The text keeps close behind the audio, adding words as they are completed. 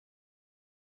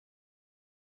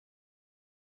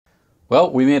Well,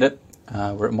 we made it.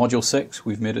 We're at Module 6.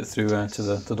 We've made it through to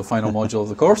the final module of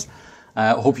the course.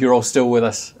 Hope you're all still with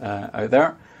us out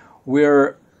there.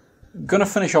 We're going to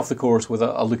finish off the course with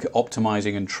a look at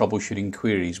optimizing and troubleshooting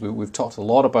queries. We've talked a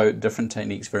lot about different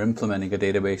techniques for implementing a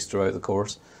database throughout the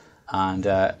course. And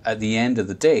at the end of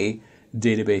the day,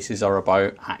 databases are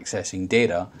about accessing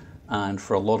data. And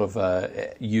for a lot of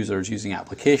users using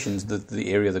applications, the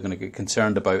area they're going to get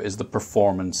concerned about is the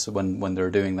performance when they're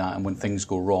doing that, and when things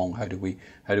go wrong, how do we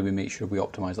make sure we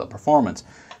optimize that performance?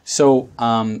 So,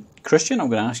 Christian, I'm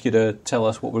going to ask you to tell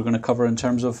us what we're going to cover in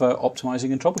terms of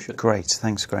optimizing and troubleshooting. Great,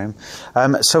 thanks, Graham.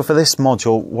 So for this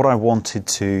module, what I wanted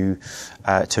to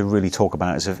really talk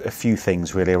about is a few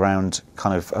things really around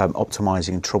kind of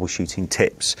optimizing and troubleshooting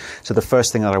tips. So the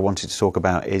first thing that I wanted to talk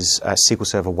about is SQL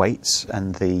Server weights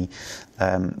and the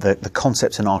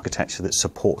concepts and architecture that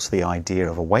supports the idea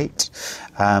of a weight.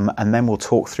 And then we'll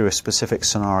talk through a specific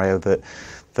scenario that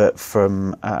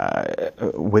from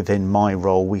within my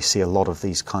role we see a lot of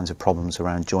these kinds of problems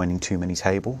around joining too many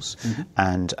tables,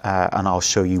 and I'll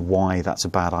show you why that's a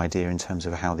bad idea in terms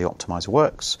of how the optimizer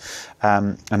works,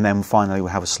 and then finally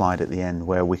we'll have a slide at the end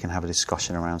where we can have a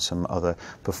discussion around some other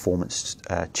performance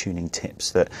tuning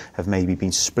tips that have maybe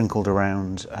been sprinkled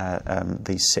around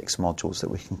these 6 modules, that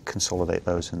we can consolidate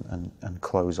those and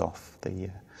close off the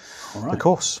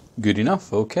course. Good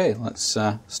enough. Okay, let's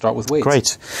start with weights. Great.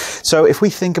 So if we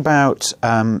think about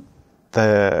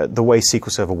the way SQL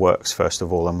Server works, first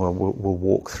of all, and we'll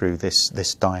walk through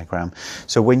this diagram.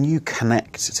 So when you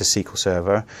connect to SQL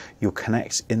Server, you'll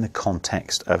connect in the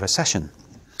context of a session.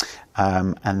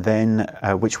 And then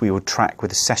which we would track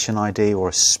with a session ID or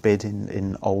a SPID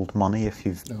in old money if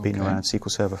you've been around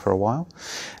SQL Server for a while.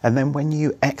 And then when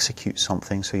you execute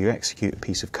something, so you execute a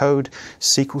piece of code,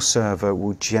 SQL Server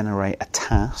will generate a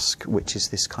task, which is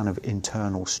this kind of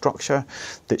internal structure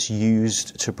that's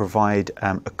used to provide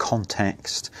a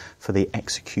context for the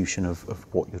execution of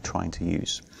what you're trying to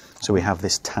use. So we have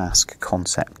this task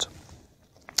concept.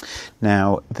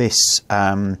 Now this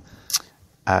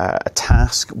a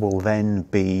task will then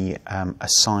be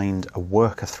assigned a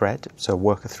worker thread. So a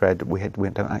worker thread we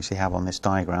don't actually have on this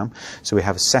diagram. So we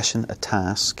have a session, a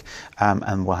task,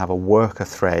 and we'll have a worker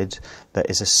thread that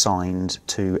is assigned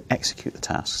to execute the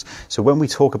tasks. So when we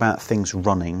talk about things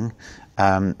running,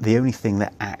 the only thing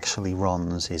that actually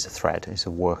runs is a thread, is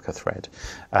a worker thread.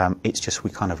 It's just we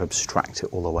kind of abstract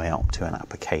it all the way up to an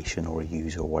application or a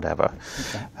user or whatever.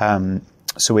 Okay.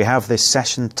 So we have this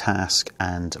session, task,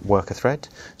 and worker thread.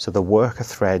 So the worker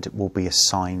thread will be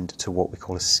assigned to what we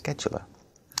call a scheduler.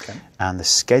 Okay. And the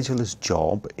scheduler's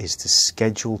job is to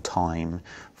schedule time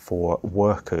for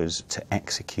workers to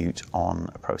execute on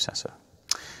a processor.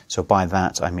 So by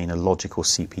that I mean a logical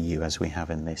CPU, as we have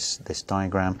in this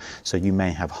diagram. So you may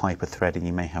have hyper-threading,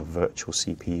 you may have virtual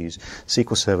CPUs.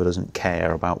 SQL Server doesn't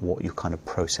care about what your kind of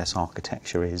process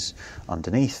architecture is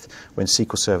underneath. When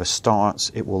SQL Server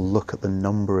starts, it will look at the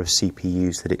number of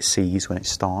CPUs that it sees when it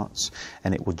starts,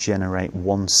 and it will generate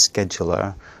one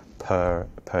scheduler per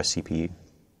CPU.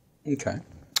 Okay.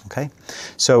 Okay,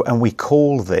 so and we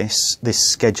call this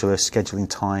scheduler, scheduling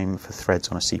time for threads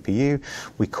on a CPU,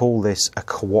 we call this a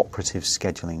cooperative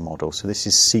scheduling model. So this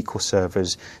is SQL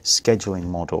Server's scheduling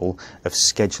model of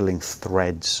scheduling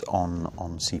threads on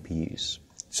CPUs.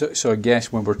 So I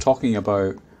guess when we're talking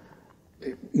about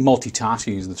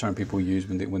multitasking is the term people use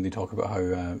when they talk about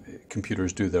how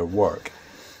computers do their work.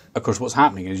 Of course, what's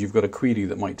happening is you've got a query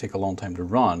that might take a long time to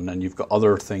run, and you've got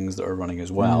other things that are running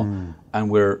as well,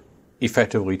 and we're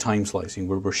effectively time slicing,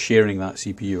 where we're sharing that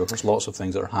CPU across lots of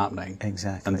things that are happening.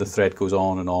 Exactly. And the thread goes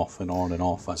on and off and on and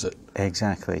off as it...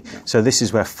 Exactly. Yeah. So this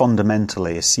is where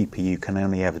fundamentally a CPU can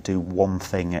only ever do one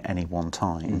thing at any one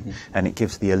time, and it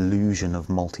gives the illusion of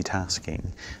multitasking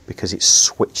because it's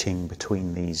switching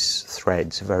between these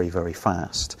threads very, very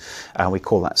fast. We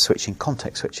call that switching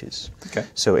context switches. Okay.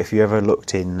 So if you ever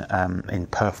looked in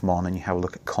Perfmon and you have a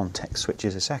look at context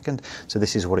switches a second, so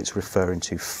this is what it's referring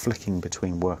to, flicking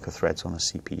between worker threads on a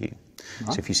CPU.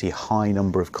 So if you see a high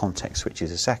number of context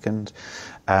switches a second,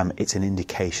 it's an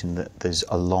indication that there's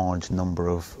a large number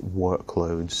of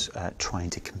workloads trying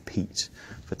to compete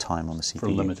for time on the CPU. For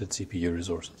limited CPU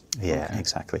resources. Yeah,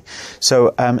 exactly.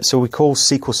 So, so we call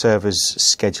SQL Server's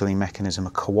scheduling mechanism a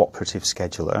cooperative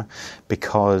scheduler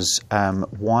because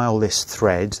while this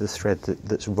thread, the thread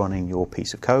that's running your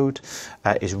piece of code,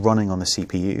 is running on the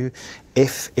CPU,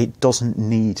 if it doesn't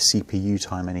need CPU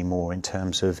time anymore in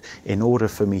terms of, in order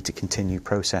for me to continue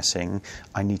processing,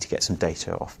 I need to get some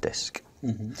data off disk.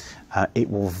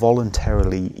 It will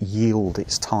voluntarily yield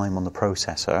its time on the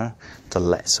processor to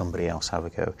let somebody else have a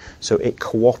go. So it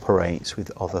cooperates with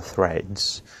other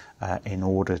threads in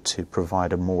order to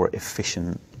provide a more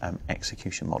efficient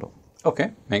execution model.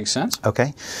 Okay, makes sense.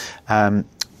 Okay.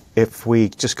 If we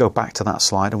just go back to that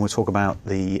slide and we'll talk about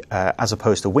the, as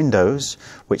opposed to Windows,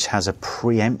 which has a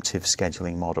preemptive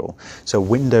scheduling model. So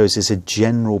Windows is a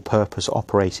general purpose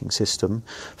operating system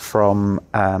from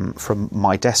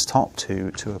my desktop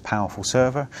to a powerful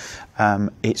server.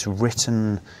 It's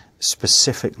written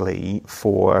specifically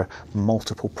for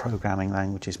multiple programming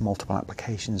languages, multiple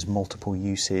applications, multiple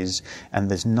uses, and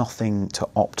there's nothing to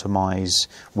optimize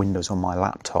Windows on my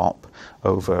laptop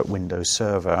over Windows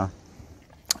Server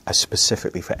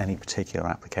specifically for any particular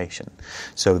application.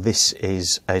 So this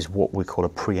is what we call a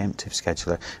preemptive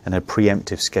scheduler. And a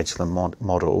preemptive scheduler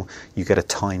model, you get a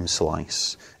time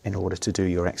slice in order to do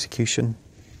your execution.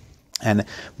 And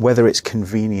whether it's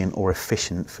convenient or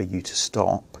efficient for you to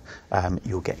stop,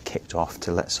 you'll get kicked off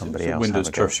to let somebody else Windows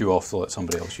have a go. turfs you off to let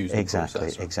somebody else use the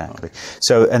processor. Exactly.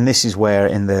 So, and this is where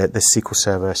in the SQL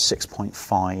Server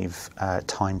 6.5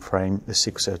 time frame, the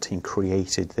SQL Server team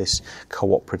created this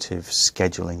cooperative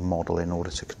scheduling model in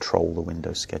order to control the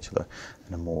Windows scheduler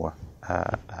in a more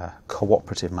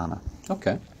cooperative manner.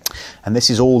 Okay. And this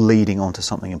is all leading on to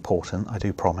something important, I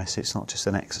do promise. It's not just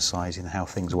an exercise in how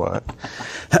things work.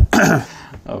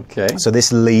 Okay. So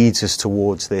this leads us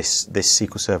towards this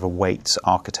SQL Server weights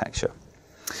architecture.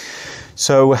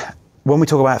 So when we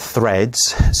talk about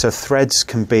threads, so threads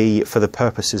can be, for the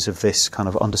purposes of this kind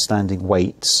of understanding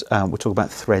weights, we talk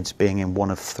about threads being in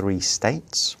one of three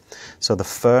states. So the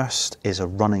first is a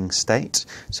running state.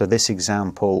 So this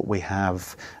example, we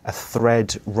have a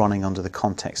thread running under the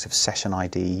context of session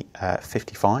ID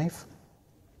 55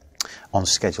 on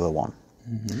scheduler 1.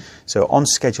 Mm-hmm. So on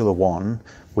scheduler 1,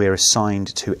 we're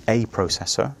assigned to a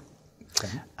processor.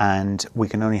 Okay. And we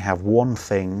can only have one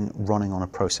thing running on a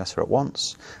processor at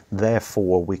once.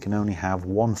 Therefore, we can only have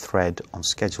one thread on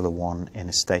scheduler 1 in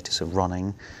a status of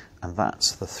running, and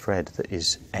that's the thread that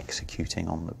is executing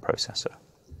on the processor.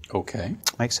 Okay.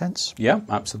 Make sense? Yeah,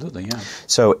 absolutely, yeah.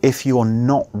 So if you're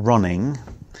not running,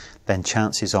 then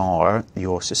chances are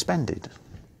you're suspended.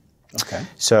 Okay.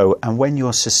 So, and when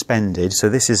you're suspended, so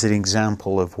this is an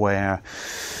example of where,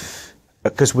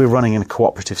 because we're running in a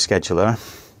cooperative scheduler,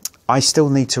 I still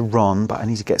need to run, but I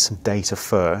need to get some data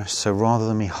first. So rather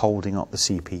than me holding up the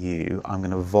CPU, I'm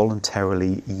going to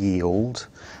voluntarily yield.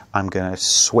 I'm going to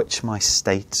switch my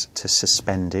state to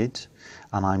suspended,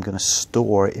 and I'm going to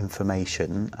store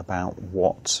information about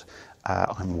what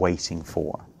I'm waiting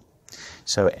for.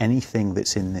 So anything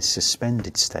that's in this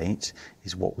suspended state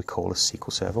is what we call a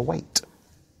SQL Server wait.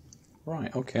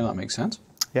 Right, okay, that makes sense.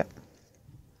 Yep.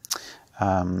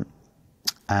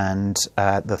 And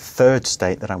the third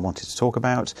state that I wanted to talk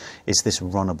about is this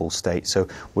runnable state. So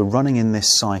we're running in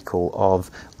this cycle of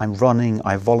I'm running,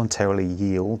 I voluntarily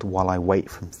yield while I wait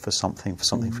for something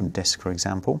from disk, for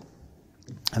example.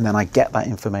 And then I get that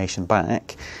information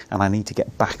back, and I need to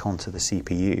get back onto the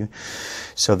CPU.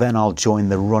 So then I'll join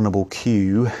the runnable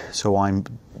queue. So I'm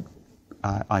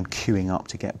queuing up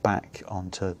to get back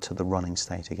onto the running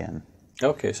state again.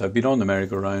 Okay, so I've been on the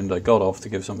merry-go-round, I got off to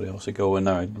give somebody else a go, and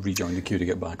now I rejoin the queue to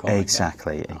get back on.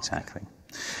 Exactly.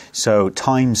 So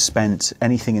time spent,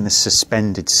 anything in the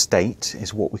suspended state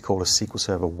is what we call a SQL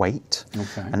Server wait.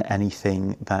 Okay. And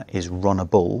anything that is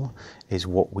runnable is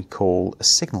what we call a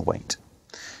signal wait.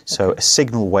 So a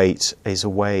signal wait is a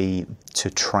way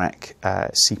to track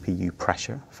CPU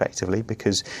pressure effectively,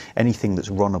 because anything that's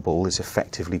runnable is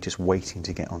effectively just waiting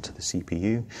to get onto the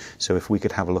CPU. So if we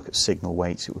could have a look at signal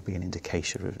waits, it would be an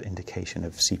indication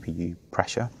of CPU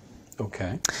pressure.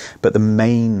 Okay. But the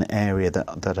main area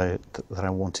that I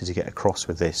wanted to get across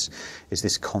with this is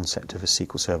this concept of a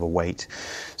SQL Server wait.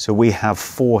 So we have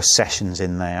 4 sessions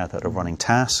in there that are running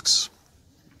tasks.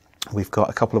 We've got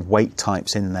a couple of wait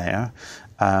types in there,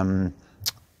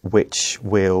 which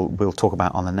we'll talk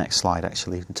about on the next slide,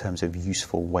 actually, in terms of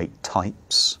useful wait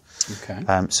types. Okay.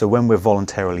 So when we're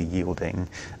voluntarily yielding,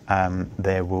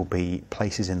 there will be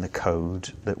places in the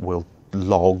code that will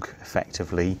log,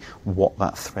 effectively, what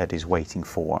that thread is waiting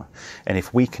for. And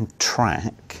if we can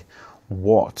track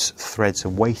what threads are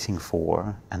waiting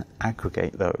for and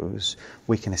aggregate those,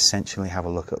 we can essentially have a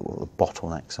look at what the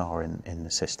bottlenecks are in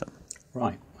the system.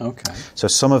 Right, okay. So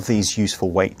some of these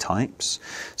useful wait types,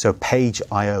 so page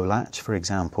IO latch, for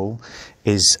example,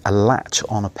 is a latch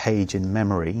on a page in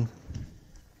memory.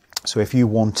 So if you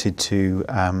wanted to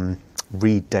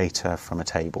read data from a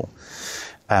table,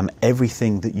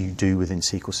 everything that you do within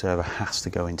SQL Server has to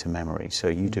go into memory. So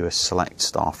you do a select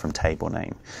star from table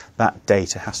name. That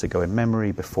data has to go in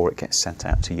memory before it gets sent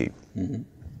out to you. Mm-hmm.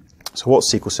 So what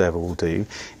SQL Server will do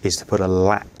is to put a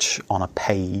latch on a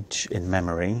page in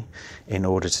memory in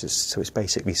order to, so it's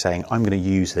basically saying, I'm going to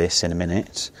use this in a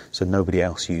minute, so nobody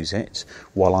else use it,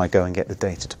 while I go and get the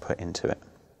data to put into it.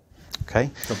 Okay?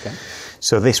 Okay.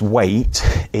 So this wait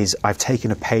is, I've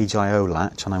taken a page IO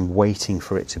latch and I'm waiting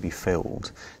for it to be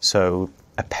filled. So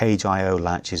a page IO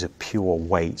latch is a pure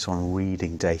wait on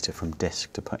reading data from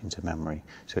disk to put into memory.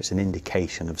 So it's an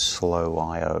indication of slow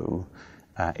IO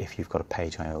if you've got a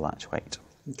page IO latch wait.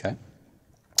 Okay.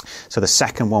 So the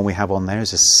second one we have on there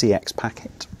is a CX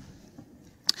packet.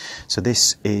 So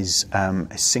this is a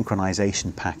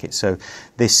synchronization packet. So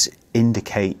this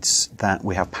indicates that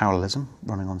we have parallelism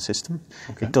running on the system.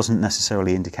 Okay. It doesn't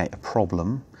necessarily indicate a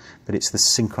problem, but it's the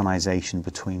synchronization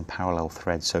between parallel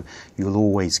threads. So you'll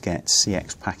always get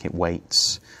CX packet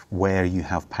waits where you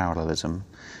have parallelism.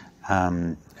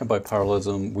 And by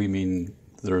parallelism, we mean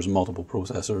there's multiple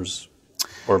processors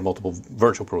or multiple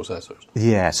virtual processors.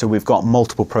 Yeah, so we've got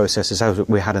multiple processors. As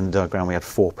we had in the diagram, we had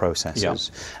 4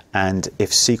 processors. Yeah. And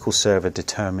if SQL Server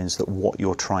determines that what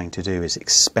you're trying to do is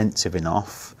expensive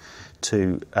enough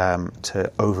to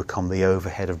overcome the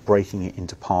overhead of breaking it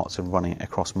into parts and running it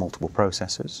across multiple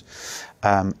processors,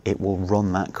 it will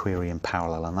run that query in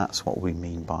parallel, and that's what we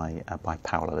mean by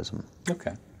parallelism.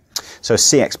 Okay. So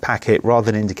CX packet,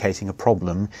 rather than indicating a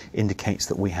problem, indicates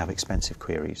that we have expensive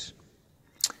queries.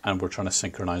 And we're trying to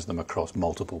synchronize them across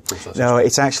multiple processors. No,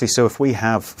 it's actually, so if we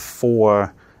have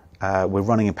 4, we're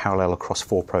running in parallel across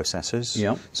 4 processors.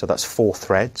 Yeah. So that's 4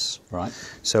 threads. Right.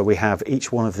 So we have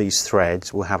each one of these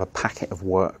threads will have a packet of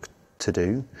work to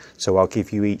do. So I'll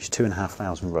give you each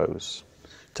 2,500 rows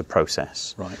to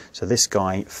process. Right. So this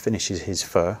guy finishes his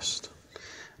first.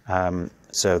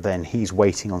 So then he's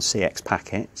waiting on CX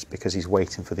packets because he's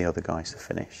waiting for the other guys to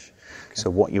finish. So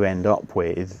what you end up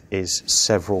with is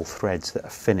several threads that are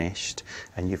finished,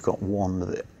 and you've got one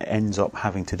that ends up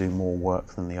having to do more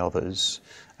work than the others,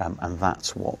 and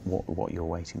that's what you're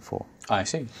waiting for. I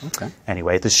see. Okay.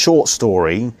 Anyway, the short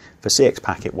story for CX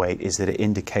packet wait is that it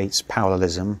indicates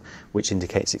parallelism, which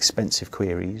indicates expensive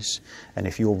queries, and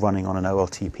if you're running on an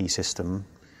OLTP system,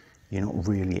 you're not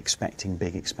really expecting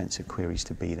big expensive queries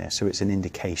to be there. So it's an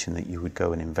indication that you would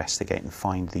go and investigate and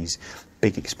find these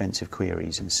big expensive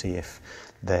queries and see if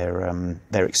they're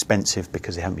expensive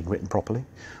because they haven't been written properly,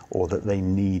 or that they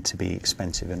need to be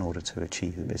expensive in order to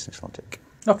achieve the business logic.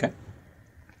 Okay.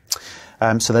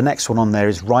 So the next one on there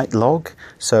is write log.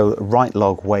 So write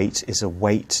log wait is a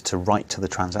wait to write to the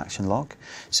transaction log.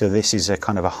 So this is a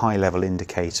kind of a high level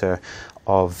indicator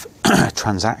of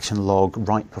transaction log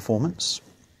write performance.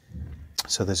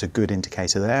 So there's a good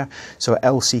indicator there. So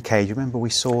LCK, do you remember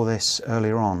we saw this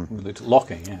earlier on? We looked at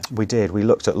locking, yes. We did. We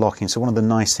looked at locking. So one of the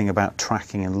nice things about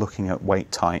tracking and looking at wait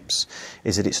types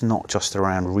is that it's not just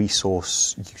around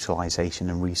resource utilization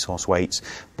and resource weights,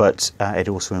 but it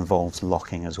also involves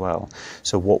locking as well.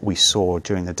 So what we saw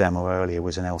during the demo earlier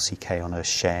was an LCK on a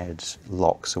shared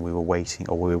lock. So we were waiting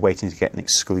to get an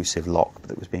exclusive lock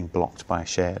that was being blocked by a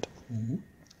shared. Mm-hmm.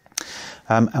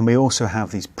 And we also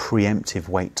have these preemptive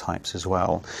wait types as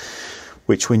well,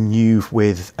 which were new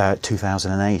with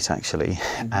 2008 actually.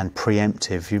 Mm-hmm. And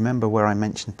preemptive, you remember where I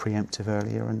mentioned preemptive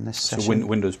earlier in this session? So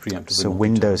Windows preemptive. So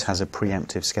Windows has a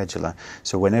preemptive scheduler.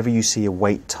 So whenever you see a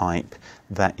wait type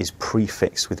that is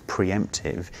prefixed with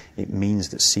preemptive, it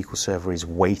means that SQL Server is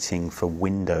waiting for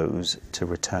Windows to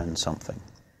return something.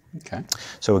 Okay.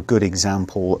 So a good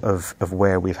example of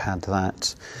where we've had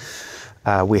that.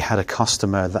 We had a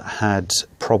customer that had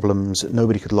problems.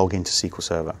 Nobody could log into SQL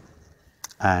Server,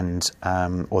 and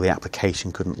or the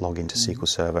application couldn't log into SQL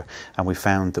Server. And we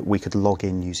found that we could log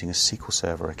in using a SQL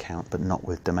Server account, but not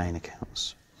with domain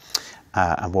accounts.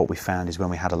 And what we found is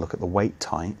when we had a look at the wait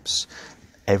types,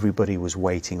 everybody was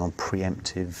waiting on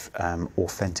preemptive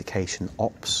authentication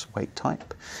ops wait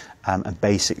type. And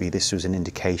basically this was an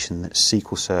indication that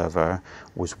SQL Server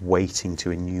was waiting to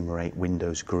enumerate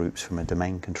Windows groups from a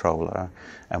domain controller,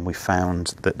 and we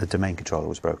found that the domain controller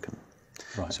was broken.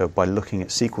 Right. So by looking at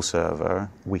SQL Server,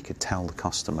 we could tell the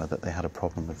customer that they had a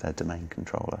problem with their domain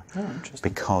controller,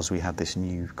 because we had this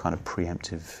new kind of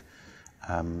preemptive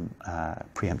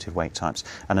wait types.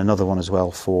 And another one as well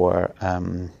for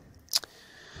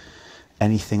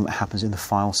anything that happens in the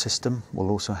file system will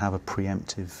also have a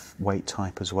preemptive wait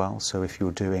type as well. So if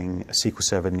you're doing, a SQL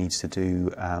Server needs to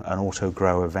do an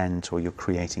auto-grow event, or you're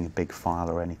creating a big file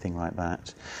or anything like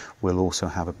that, we'll also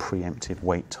have a preemptive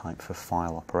wait type for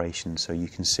file operations. So you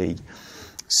can see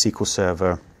SQL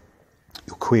Server,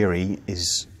 your query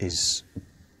is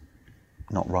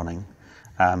not running,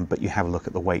 but you have a look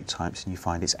at the wait types and you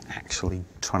find it's actually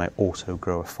trying to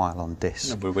auto-grow a file on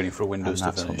disk. And we're waiting for Windows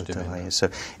to finish what the doing delay that. is. So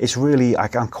it's really,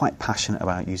 I'm quite passionate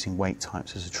about using wait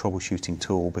types as a troubleshooting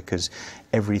tool, because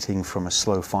everything from a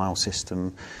slow file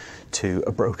system to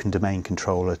a broken domain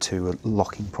controller to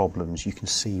locking problems, you can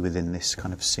see within this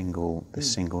kind of single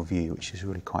view, which is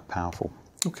really quite powerful.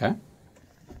 Okay.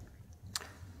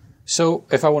 So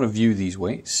if I want to view these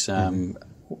weights,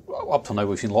 up till now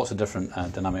we've seen lots of different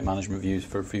dynamic management views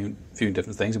for viewing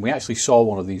different things, and we actually saw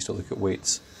one of these to look at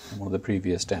weights in one of the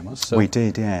previous demos. So we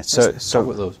did, yeah. Let's talk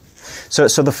about those.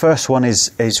 So the first one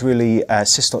is really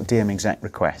sys.dm exec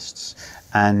requests,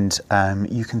 and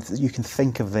you can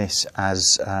think of this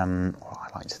as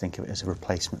I like to think of it as a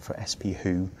replacement for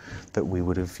SP_who that we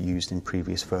would have used in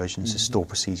previous versions, a store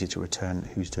procedure to return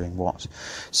who's doing what.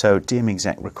 So dm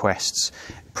exec requests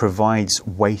provides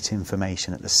wait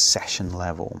information at the session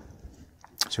level.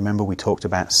 So remember we talked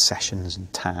about sessions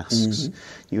and tasks.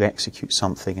 You execute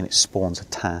something and it spawns a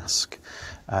task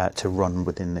to run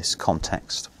within this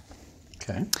context.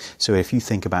 Okay. So if you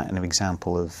think about an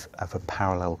example of a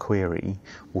parallel query,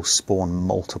 will spawn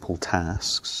multiple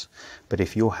tasks, but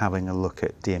if you're having a look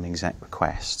at dm exec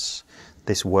requests,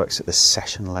 this works at the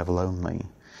session level only.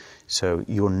 So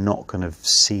you're not going to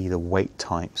see the wait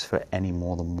types for any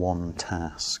more than one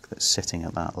task that's sitting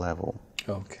at that level.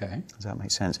 Okay. Does that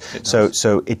make sense? It does.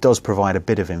 So it does provide a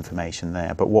bit of information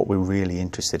there, but what we're really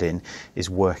interested in is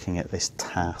working at this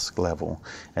task level,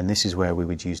 and this is where we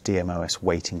would use DMOS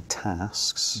waiting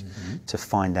tasks to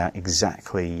find out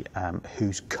exactly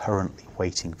who's currently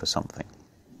waiting for something.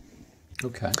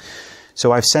 Okay.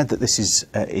 So I've said that this is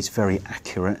it's very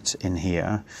accurate in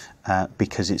here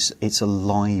because it's a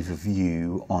live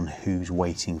view on who's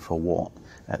waiting for what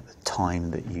at the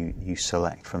time that you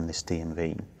select from this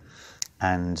DMV.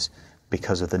 And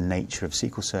because of the nature of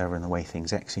SQL Server and the way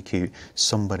things execute,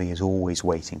 somebody is always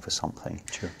waiting for something.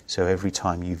 Sure. So every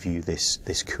time you view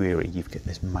this query, you get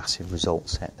this massive result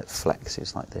set that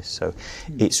flexes like this. So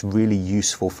it's really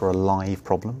useful for a live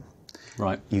problem.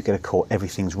 Right. You get a call,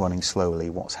 everything's running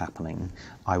slowly, what's happening?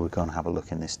 I would go and have a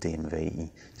look in this DMV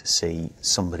to see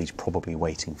somebody's probably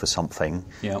waiting for something,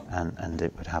 and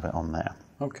it would have it on there.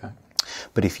 Okay.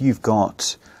 But if you've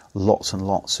got lots and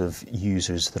lots of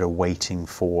users that are waiting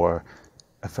for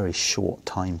a very short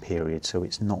time period, so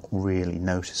it's not really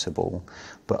noticeable,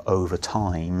 but over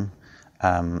time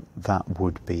that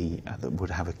would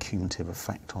have a cumulative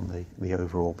effect on the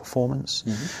overall performance.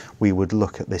 We would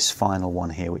look at this final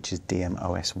one here, which is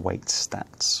DMOS wait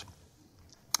stats.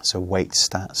 So wait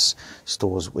stats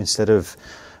stores, instead of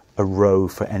a row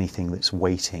for anything that's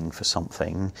waiting for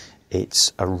something,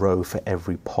 it's a row for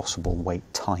every possible wait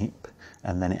type,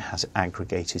 and then it has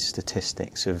aggregated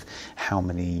statistics of how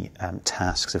many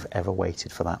tasks have ever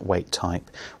waited for that wait type,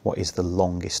 what is the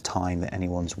longest time that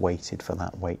anyone's waited for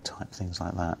that wait type, things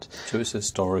like that. So it's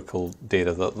historical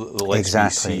data that lets me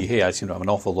see, hey, I seem to have an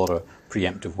awful lot of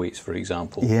preemptive waits, for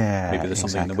example. Yeah, maybe there's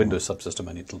something in the Windows subsystem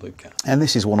I need to look at. And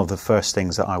this is one of the first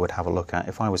things that I would have a look at.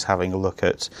 If I was having a look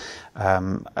at,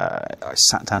 I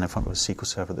sat down in front of a SQL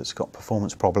Server that's got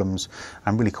performance problems,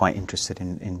 I'm really quite interested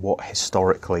in what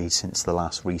historically, since the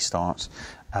last restart,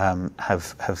 have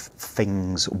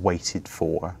things waited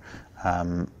for.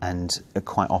 And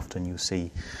quite often you'll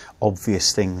see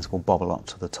obvious things will bubble up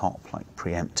to the top, like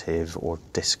preemptive or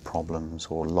disk problems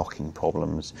or locking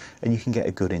problems, and you can get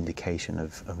a good indication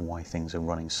of why things are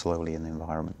running slowly in the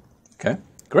environment. Okay,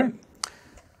 great.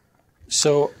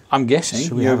 So I'm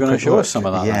guessing you're going to show us some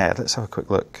of that. Yeah, let's have a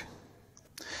quick look.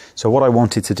 So what I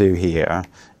wanted to do here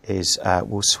is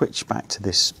we'll switch back to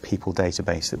this people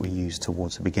database that we used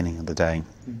towards the beginning of the day.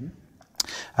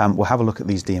 We'll have a look at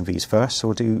these DMVs first. So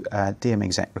we'll do DM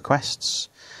exec requests.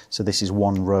 So this is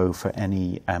one row for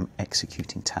any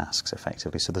executing tasks,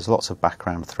 effectively. So there's lots of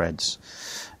background threads.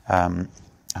 I'm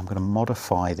going to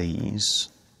modify these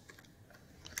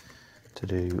to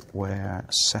do where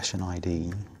session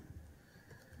ID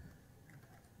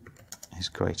is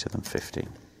greater than 50.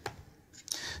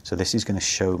 So this is going to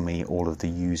show me all of the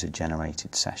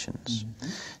user-generated sessions.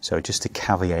 So just to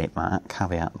caveat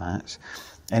that,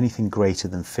 anything greater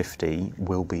than 50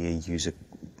 will be a user.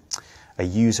 A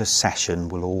user session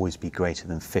will always be greater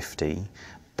than 50,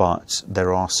 but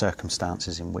there are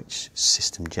circumstances in which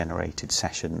system-generated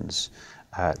sessions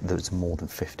there's more than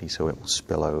 50, so it will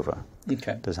spill over.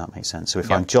 Okay. Does that make sense? So if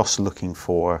I'm just looking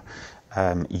for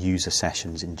user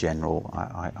sessions in general,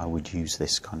 I would use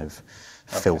this kind of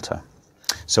filter.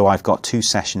 So I've got two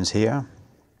sessions here.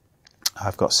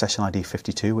 I've got session ID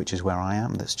 52, which is where I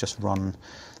am. Let's just run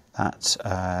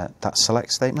that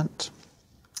select statement.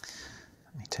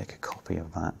 Let me take a copy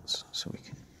of that so we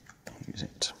can use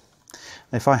it.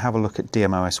 If I have a look at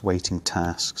DMOS waiting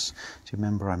tasks, do you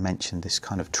remember I mentioned this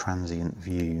kind of transient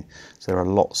view? So there are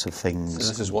lots of things. So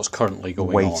this is what's currently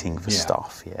going waiting on. for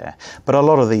stuff, yeah. But a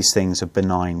lot of these things are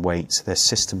benign waits. They're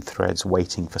system threads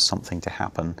waiting for something to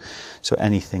happen. So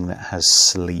anything that has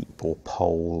sleep or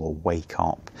poll or wake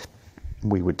up,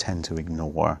 we would tend to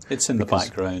ignore. It's in the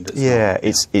background.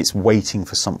 It's waiting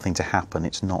for something to happen.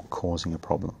 It's not causing a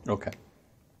problem. Okay.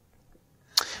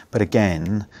 But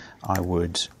again, I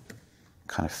would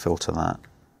kind of filter that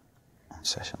on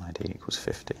session ID equals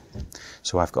 50.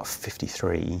 So I've got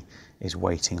 53 is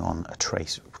waiting on a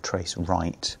trace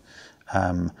write,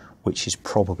 which is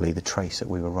probably the trace that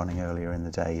we were running earlier in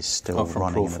the day is still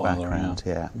running in the background.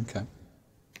 Yeah. Okay.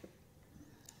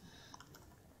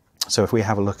 So if we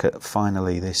have a look at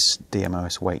finally this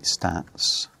DMOS wait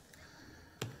stats.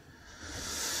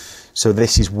 So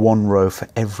this is one row for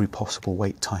every possible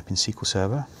wait type in SQL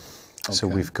Server. Okay. So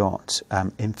we've got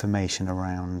information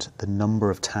around the number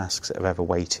of tasks that have ever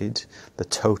waited, the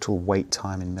total wait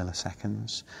time in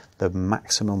milliseconds, the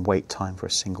maximum wait time for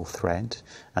a single thread,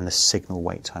 and the signal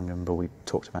wait time. Remember we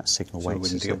talked about signal waits. So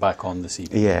we need to get back on the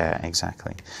CPU. Yeah,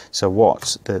 exactly. So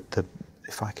what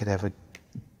if I could ever...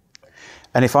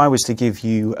 And if I was to give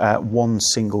you one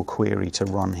single query to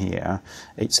run here,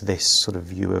 it's this sort of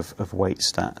view of wait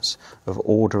stats, of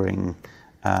ordering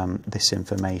this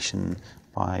information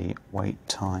by wait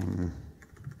time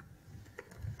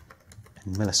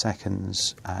in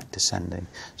milliseconds descending.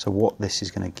 So what this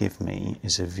is going to give me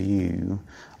is a view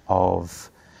of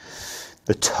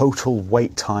the total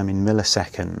wait time in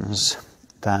milliseconds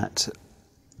that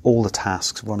all the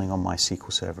tasks running on my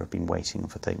SQL Server have been waiting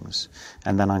for things.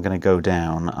 And then I'm going to go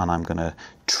down and I'm going to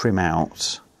trim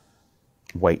out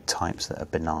wait types that are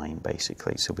benign,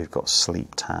 basically. So we've got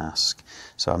sleep task.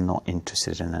 So I'm not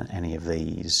interested in any of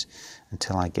these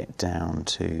until I get down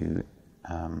to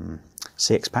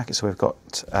CX packets. So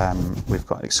we've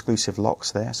got exclusive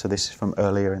locks there. So this is from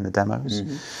earlier in the demos.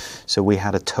 Mm-hmm. So we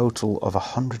had a total of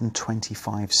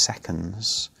 125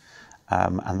 seconds.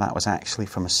 And that was actually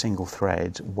from a single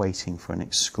thread waiting for an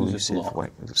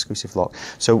exclusive lock.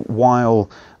 So while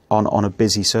on a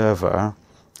busy server,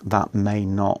 that may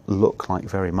not look like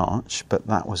very much, but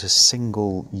that was a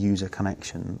single user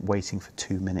connection waiting for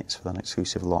 2 minutes for that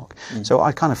exclusive lock. Mm. So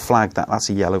I kind of flagged that. That's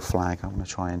a yellow flag. I'm going to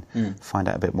try and find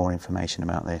out a bit more information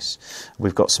about this.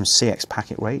 We've got some CX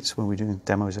packet rates. When we were doing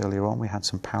demos earlier on, we had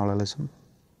some parallelism.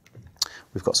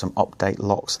 We've got some update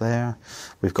locks there.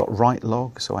 We've got write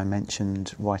log. So I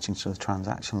mentioned writing to the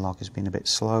transaction log has been a bit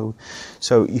slow.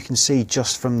 So you can see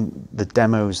just from the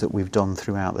demos that we've done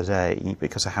throughout the day,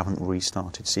 because I haven't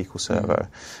restarted SQL Server,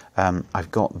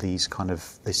 I've got these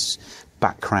this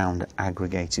background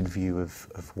aggregated view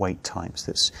of wait types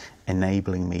that's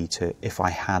enabling me to, if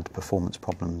I had performance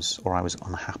problems or I was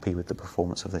unhappy with the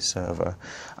performance of this server,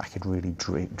 I could really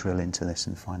drill into this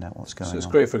and find out what's going on. So it's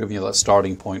great for giving you that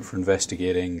starting point for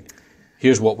investigating,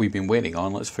 here's what we've been waiting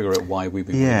on, let's figure out why we've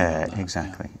been waiting on that.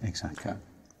 Exactly. Okay.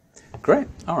 Great.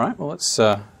 All right, well, let's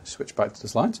switch back to the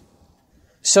slides.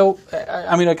 So,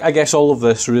 I mean, I guess all of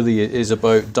this really is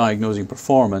about diagnosing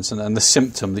performance, and the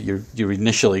symptom that you're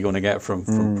initially going to get from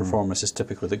performance is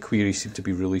typically that queries seem to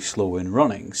be really slow in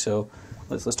running. So,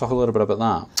 let's talk a little bit about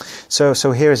that.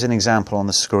 So here is an example on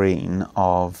the screen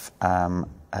of a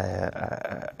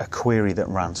query that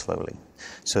ran slowly.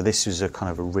 So this is a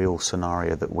kind of a real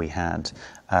scenario that we had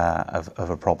of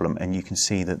a problem, and you can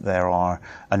see that there are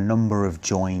a number of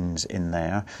joins in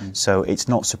there. So it's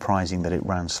not surprising that it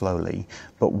ran slowly,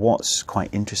 but what's quite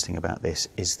interesting about this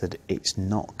is that it's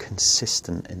not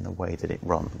consistent in the way that it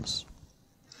runs.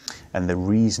 And the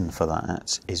reason for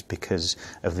that is because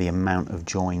of the amount of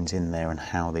joins in there and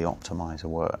how the optimizer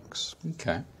works.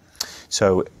 Okay.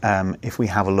 So if we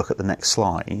have a look at the next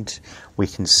slide, we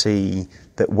can see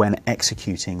that when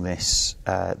executing this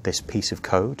piece of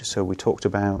code, so we talked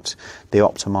about the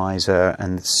optimizer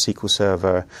and the SQL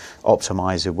Server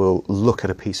optimizer will look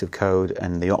at a piece of code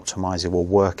and the optimizer will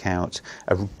work out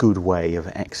a good way of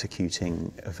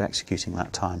executing that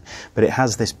time. But it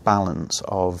has this balance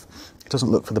of, it doesn't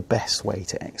look for the best way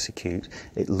to execute,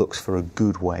 it looks for a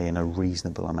good way in a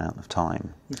reasonable amount of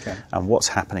time. Okay. And what's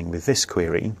happening with this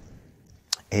query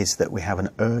is that we have an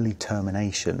early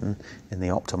termination in the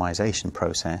optimization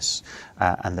process,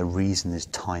 and the reason is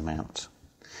timeout.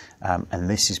 And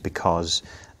this is because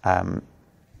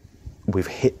we've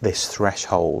hit this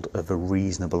threshold of a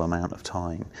reasonable amount of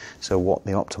time. So what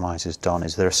the optimizer's done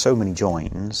is there are so many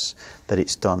joins that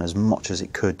it's done as much as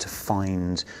it could to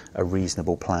find a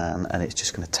reasonable plan, and it's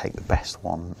just going to take the best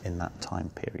one in that time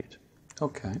period.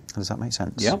 Okay. Does that make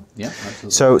sense? Yeah, yeah,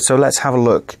 absolutely. So let's have a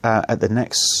look at the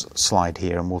next slide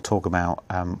here, and we'll talk about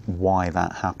why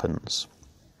that happens.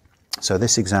 So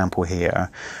this example here,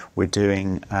 we're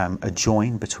doing a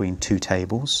join between two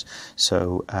tables.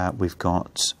 So we've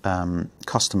got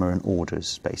customer and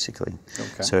orders, basically.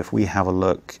 Okay. So if we have a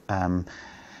look,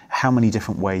 how many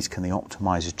different ways can the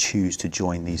optimizer choose to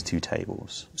join these two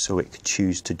tables? So it could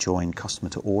choose to join customer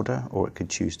to order, or it could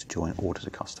choose to join order to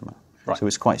customer. Right. So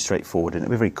it's quite straightforward, and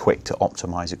it'll be very quick to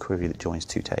optimize a query that joins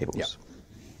two tables. Yep.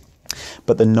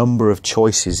 But the number of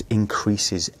choices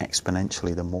increases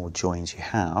exponentially the more joins you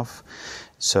have.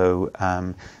 So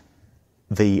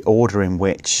the order in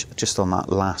which, just on that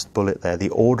last bullet there, the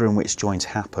order in which joins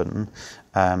happen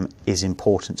is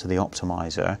important to the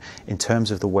optimizer. In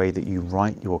terms of the way that you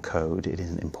write your code, it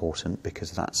isn't important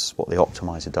because that's what the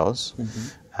optimizer does.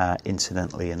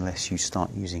 Incidentally, unless you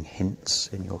start using hints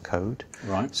in your code.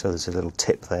 Right. So there's a little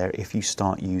tip there. If you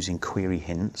start using query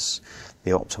hints,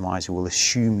 the optimizer will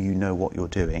assume you know what you're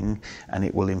doing, and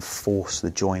it will enforce the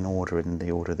join order in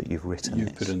the order that you've written it. You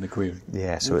put in the query.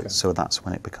 Yeah, so Okay. so that's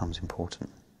when it becomes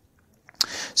important.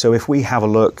 So if we have a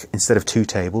look, instead of two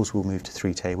tables, we'll move to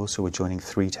three tables. So we're joining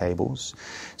three tables.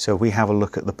 So we have a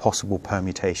look at the possible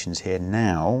permutations here.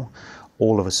 Now,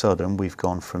 all of a sudden, we've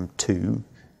gone from 2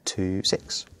 to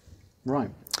 6.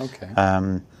 Right. Okay.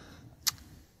 And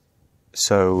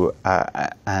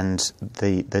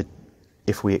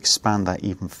if we expand that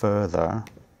even further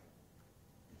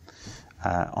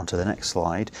onto the next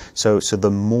slide, so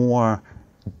the more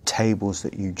tables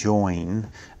that you join,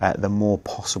 the more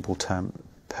possible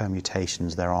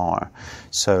permutations there are.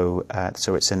 So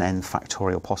it's an n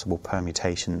factorial possible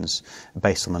permutations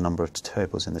based on the number of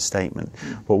tables in the statement.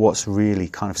 But what's really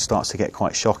kind of starts to get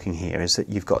quite shocking here is that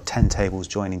you've got 10 tables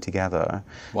joining together,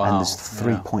 and there's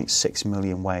 3.6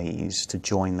 million ways to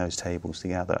join those tables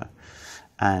together.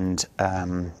 And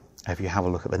if you have a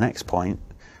look at the next point,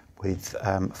 with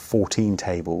 14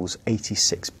 tables,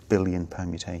 86 billion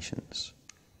permutations.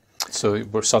 So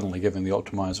we're suddenly giving the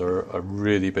optimizer a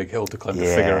really big hill to climb to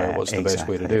figure out what's the best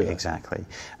way to do that. Exactly.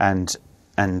 And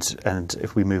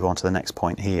if we move on to the next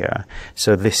point here,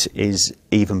 so this is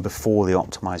even before the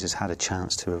optimizers had a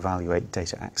chance to evaluate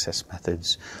data access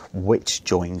methods, which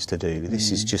joins to do.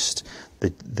 This is just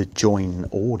the join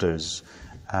orders.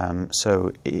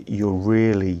 So you're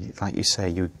really, like you say,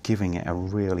 you're giving it a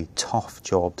really tough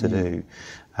job to do.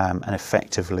 And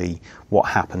effectively, what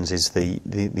happens is the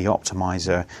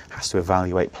optimizer has to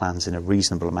evaluate plans in a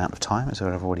reasonable amount of time, as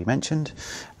I've already mentioned.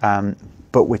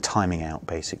 But we're timing out,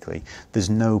 basically. There's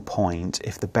no point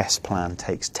if the best plan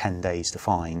takes 10 days to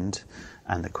find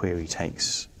and the query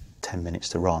takes 10 minutes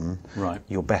to run. Right.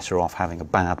 You're better off having a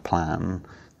bad plan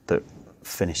that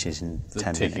finishes in 10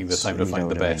 minutes. Taking the time to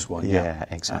find the best one. Yeah,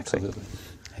 exactly. Absolutely.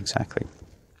 Exactly.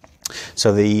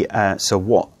 So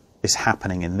what is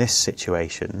happening in this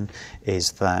situation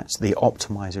is that the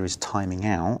optimizer is timing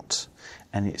out,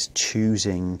 and it's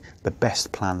choosing the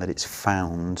best plan that it's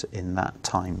found in that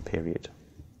time period.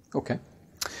 Okay.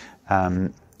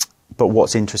 But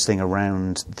what's interesting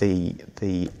around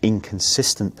the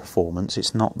inconsistent performance,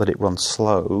 it's not that it runs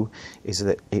slow, is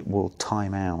that it will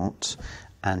time out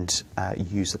and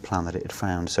use the plan that it had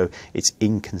found. So it's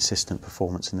inconsistent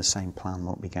performance in the same plan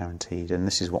won't be guaranteed, and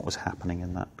this is what was happening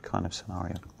in that kind of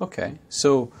scenario. Okay,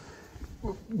 so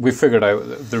we figured out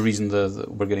the reason that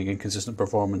we're getting inconsistent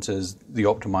performance is the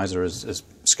optimizer is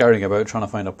scouring about trying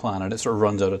to find a plan, and it sort of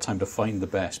runs out of time to find the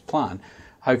best plan.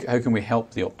 How can we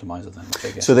help the optimizer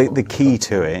then? So the key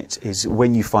to it is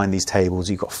when you find these tables,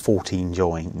 you've got 14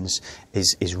 joins,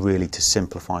 is really to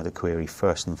simplify the query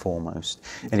first and foremost.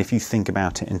 And if you think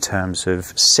about it in terms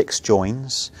of 6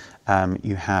 joins,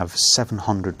 you have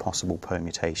 700 possible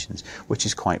permutations, which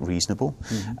is quite reasonable.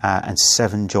 And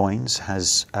 7 joins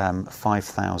has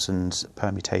 5,000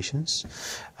 permutations.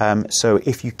 So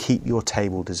if you keep your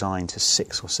table designed to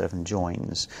 6 or 7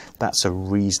 joins, that's a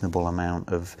reasonable amount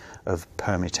of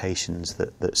permutations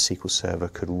that SQL Server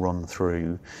could run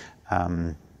through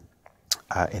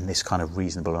in this kind of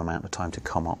reasonable amount of time to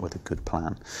come up with a good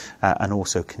plan. And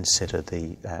also consider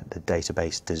the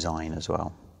database design as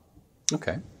well.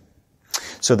 Okay.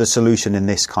 So the solution in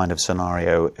this kind of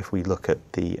scenario, if we look at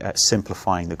the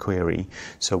simplifying the query,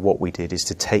 so what we did is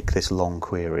to take this long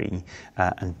query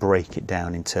and break it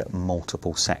down into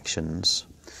multiple sections.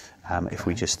 If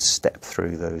we just step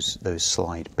through those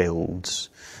slide builds,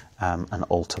 and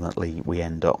ultimately we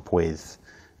end up with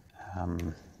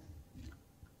a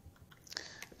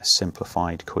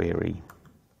simplified query.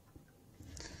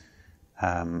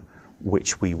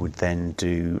 which we would then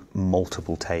do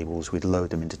multiple tables. We'd load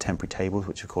them into temporary tables,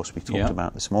 which of course we talked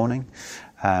about this morning.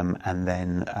 And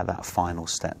then at that final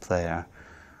step there,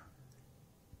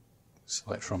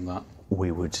 select from that.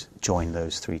 We would join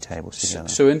those three tables together.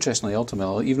 So interestingly,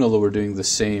 ultimately, even though we're doing the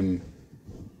same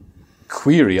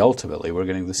query, ultimately we're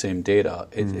getting the same data,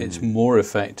 it's more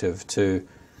effective to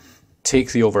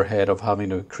take the overhead of having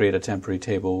to create a temporary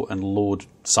table and load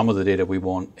some of the data we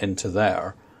want into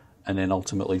there, and then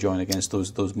ultimately join against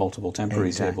those multiple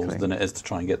temporary tables than it is to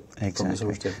try and get from the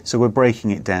source table. So we're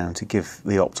breaking it down to give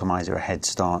the optimizer a head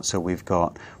start. So we've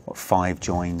got 5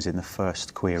 joins in the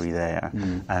first query there,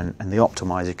 and the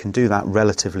optimizer can do that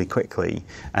relatively quickly,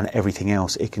 and everything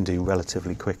else it can do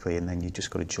relatively quickly, and then you just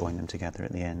got to join them together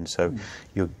at the end. So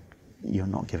you're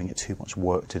not giving it too much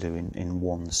work to do in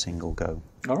one single go.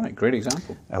 All right, great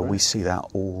example. We see that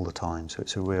all the time, so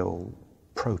it's a real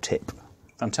pro tip.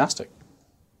 Fantastic.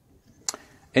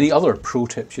 Any other pro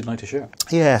tips you'd like to share?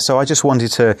 Yeah, so I just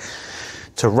wanted to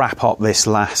wrap up this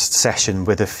last session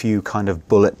with a few kind of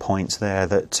bullet points there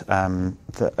that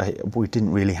we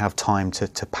didn't really have time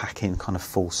to pack in kind of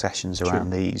full sessions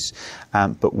around these,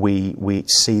 but we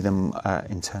see them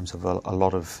in terms of a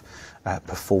lot of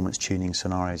performance tuning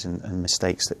scenarios and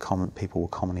mistakes that people will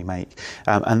commonly make.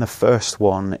 And the first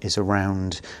one is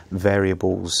around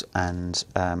variables and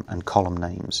column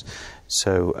names.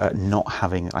 So not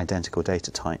having identical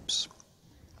data types.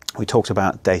 We talked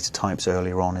about data types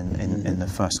earlier on in the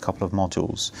first couple of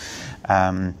modules.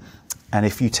 And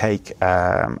if you take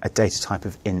a data type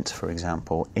of int, for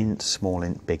example, int, small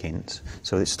int, big int,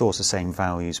 so it stores the same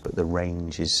values, but the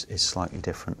range is slightly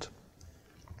different.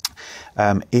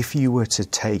 If you were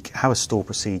to have a store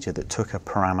procedure that took a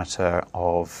parameter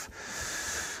of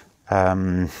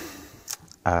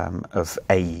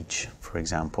age, for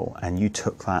example, and you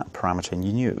took that parameter and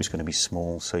you knew it was going to be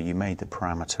small, so you made the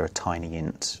parameter a tiny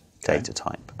int data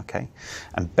type, okay?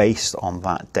 And based on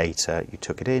that data, you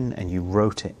took it in and you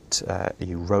wrote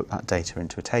that data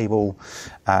into a table,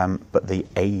 but the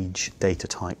age data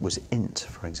type was int,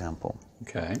 for example.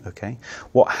 Okay.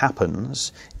 What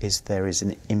happens is there is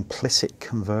an implicit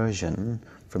conversion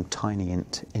from tiny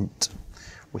int to int,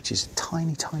 which is a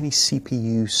tiny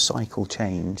CPU cycle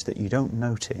change that you don't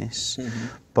notice.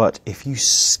 But if you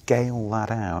scale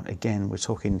that out, again, we're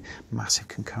talking massive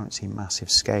concurrency, massive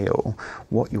scale,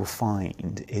 what you'll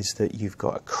find is that you've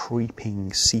got a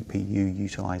creeping CPU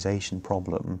utilization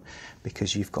problem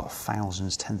because you've got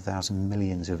thousands, 10,000,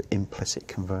 millions of implicit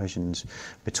conversions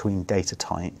between data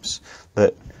types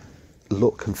that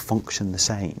look and function the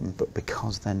same, but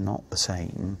because they're not the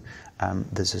same,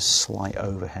 there's a slight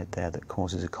overhead there that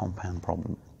causes a compound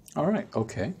problem. All right,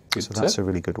 okay. Good so that's a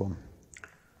really good one.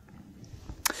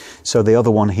 So the other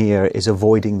one here is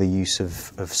avoiding the use of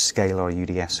scalar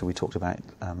UDF. So we talked about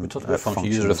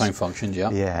user-defined functions, yeah.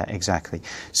 Yeah, exactly.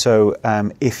 So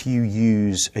if you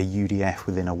use a UDF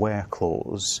within a where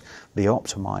clause, the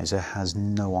optimizer has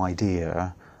no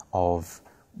idea of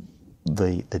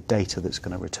the data that's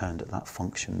going to return to that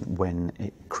function when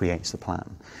it creates the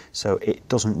plan. So it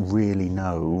doesn't really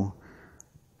know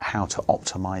how to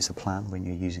optimize the plan when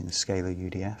you're using the scalar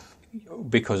UDF.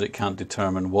 Because it can't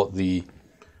determine what the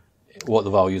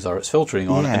values are it's filtering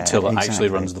on until it actually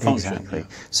runs the function. Exactly. Yeah.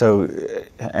 So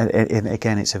and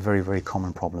again, it's a very, very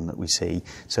common problem that we see.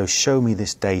 So show me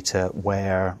this data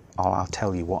where I'll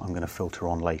tell you what I'm going to filter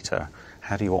on later.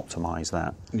 How do you optimize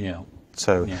that? Yeah.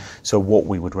 So what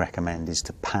we would recommend is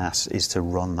to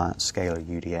run that scalar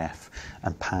UDF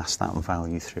and pass that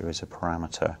value through as a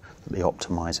parameter that the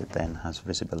optimizer then has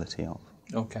visibility of.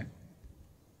 Okay.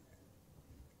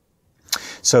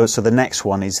 So the next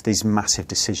one is these massive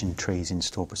decision trees in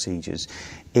store procedures.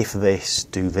 If this,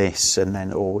 do this, and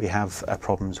then, or we have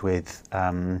problems with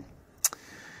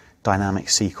dynamic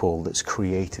SQL that's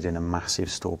created in a massive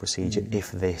store procedure.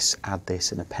 If this, add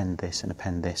this, and append this, and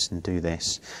append this, and do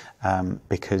this,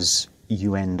 because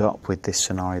you end up with this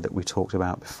scenario that we talked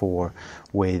about before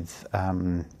with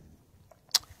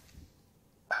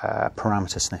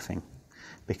parameter sniffing,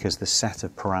 because the set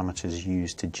of parameters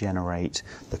used to generate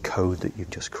the code that you've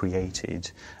just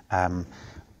created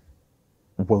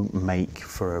won't make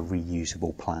for a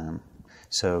reusable plan.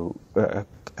 So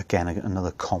again,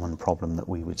 another common problem that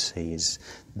we would see is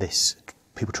this: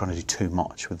 people trying to do too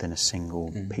much within a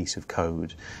single piece of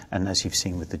code. And as you've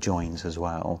seen with the joins as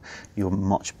well, you're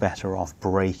much better off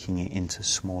breaking it into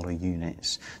smaller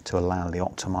units to allow the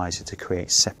optimizer to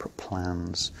create separate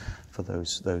plans for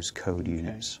those code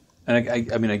units.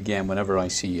 And I mean, again, whenever I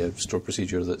see a store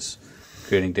procedure that's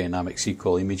creating dynamic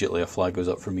SQL, immediately a flag goes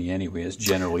up for me anyway. It's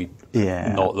generally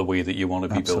not the way that you want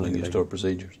to be building your store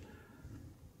procedures.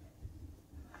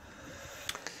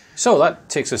 So that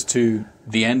takes us to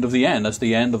the end of the end. That's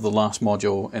the end of the last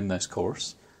module in this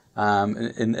course.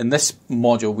 In this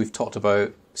module, we've talked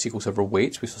about SQL Server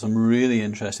weights. We saw some really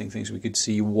interesting things. We could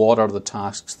see what are the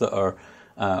tasks that are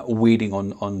waiting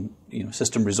on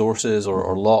system resources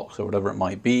or locks or whatever it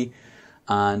might be.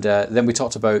 And then we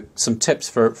talked about some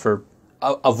tips for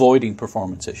avoiding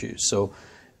performance issues. So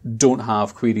don't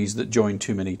have queries that join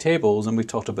too many tables. And we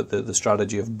talked about the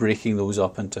strategy of breaking those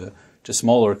up into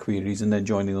smaller queries and then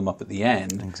joining them up at the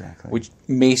end. Exactly. Which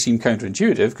may seem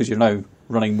counterintuitive because you're now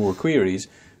running more queries,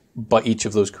 but each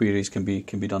of those queries can be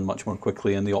done much more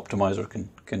quickly, and the optimizer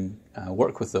can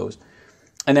work with those.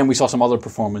 And then we saw some other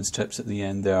performance tips at the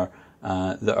end there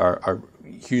that are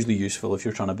hugely useful if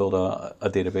you're trying to build a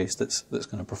database that's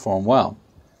going to perform well.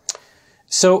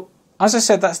 So, as I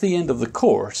said, that's the end of the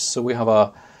course. So we have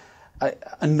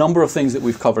a number of things that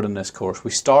we've covered in this course.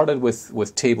 We started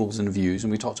with tables and views,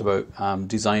 and we talked about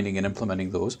designing and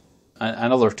implementing those.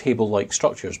 And other table-like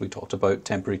structures. We talked about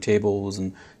temporary tables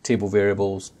and table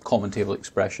variables, common table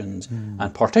expressions,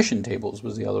 and partition tables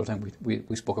was the other thing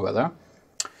we spoke about there.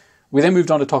 We then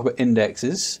moved on to talk about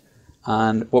indexes,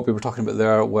 and what we were talking about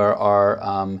there were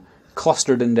our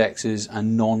clustered indexes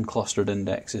and non-clustered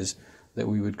indexes that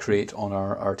we would create on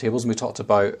our tables. And we talked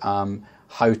about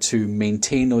how to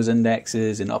maintain those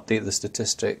indexes and update the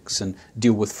statistics and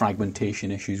deal with fragmentation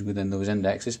issues within those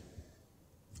indexes.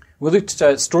 We looked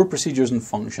at stored procedures and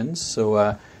functions.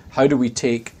 So how do we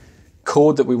take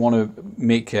code that we want to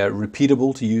make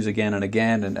repeatable to use again and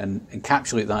again and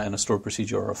encapsulate that in a stored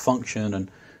procedure or a function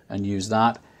and use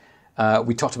that.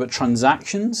 We talked about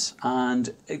transactions,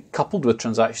 and coupled with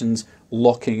transactions,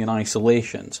 locking and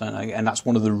isolations. And that's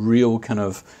one of the real kind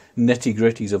of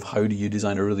nitty-gritties of how do you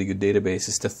design a really good database,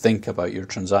 is to think about your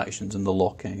transactions and the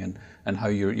locking and how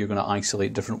you're going to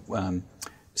isolate different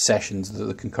sessions,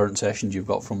 the concurrent sessions you've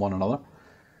got from one another.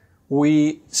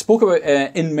 We spoke about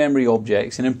in-memory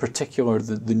objects, and in particular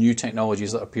the new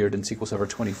technologies that appeared in SQL Server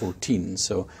 2014,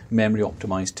 so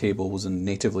memory-optimized tables and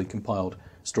natively compiled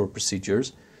stored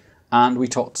procedures. And we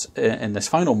talked in this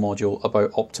final module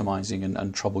about optimizing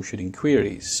and troubleshooting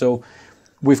queries. So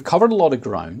we've covered a lot of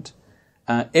ground.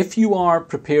 If you are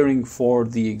preparing for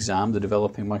the exam, the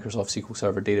Developing Microsoft SQL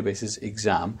Server Databases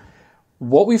exam,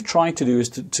 what we've tried to do is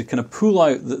to kind of pull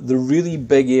out the really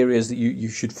big areas that you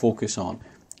should focus on.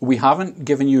 We haven't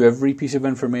given you every piece of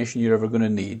information you're ever going to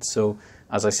need. So,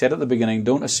 as I said at the beginning,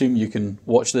 don't assume you can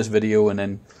watch this video and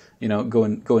then go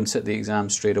and sit the exam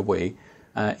straight away.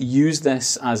 Use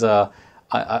this as a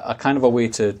kind of a way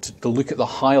to look at the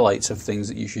highlights of things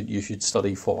that you should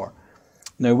study for.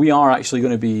 Now, we are actually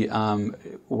going to be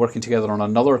working together on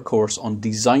another course on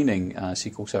designing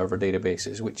SQL Server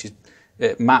databases, which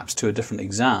it maps to a different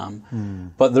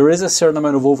exam, but there is a certain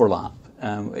amount of overlap.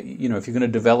 If you're going to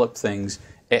develop things,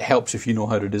 it helps if you know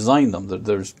how to design them.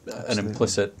 There's an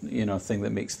implicit thing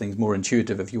that makes things more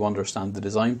intuitive if you understand the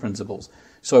design principles.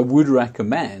 So I would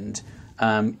recommend,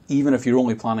 even if you're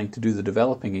only planning to do the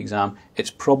developing exam, it's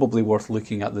probably worth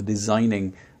looking at the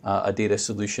designing a data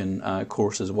solution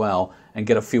course as well, and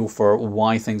get a feel for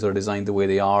why things are designed the way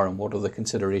they are and what are the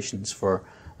considerations for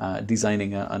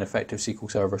designing an effective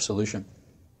SQL Server solution.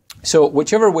 So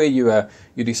whichever way you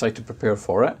decide to prepare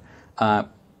for it,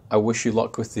 I wish you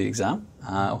luck with the exam.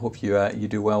 I hope you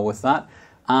do well with that,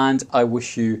 and I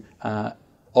wish you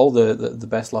all the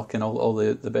best luck and all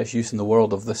the best use in the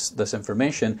world of this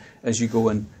information as you go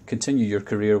and continue your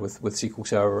career with SQL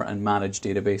Server and manage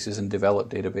databases and develop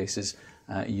databases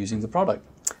using the product.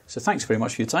 So thanks very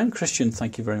much for your time. Christian,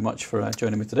 thank you very much for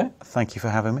joining me today. Thank you for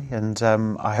having me, and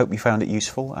I hope you found it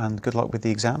useful, and good luck with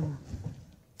the exam.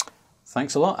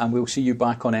 Thanks a lot, and we'll see you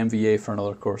back on MVA for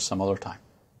another course some other time.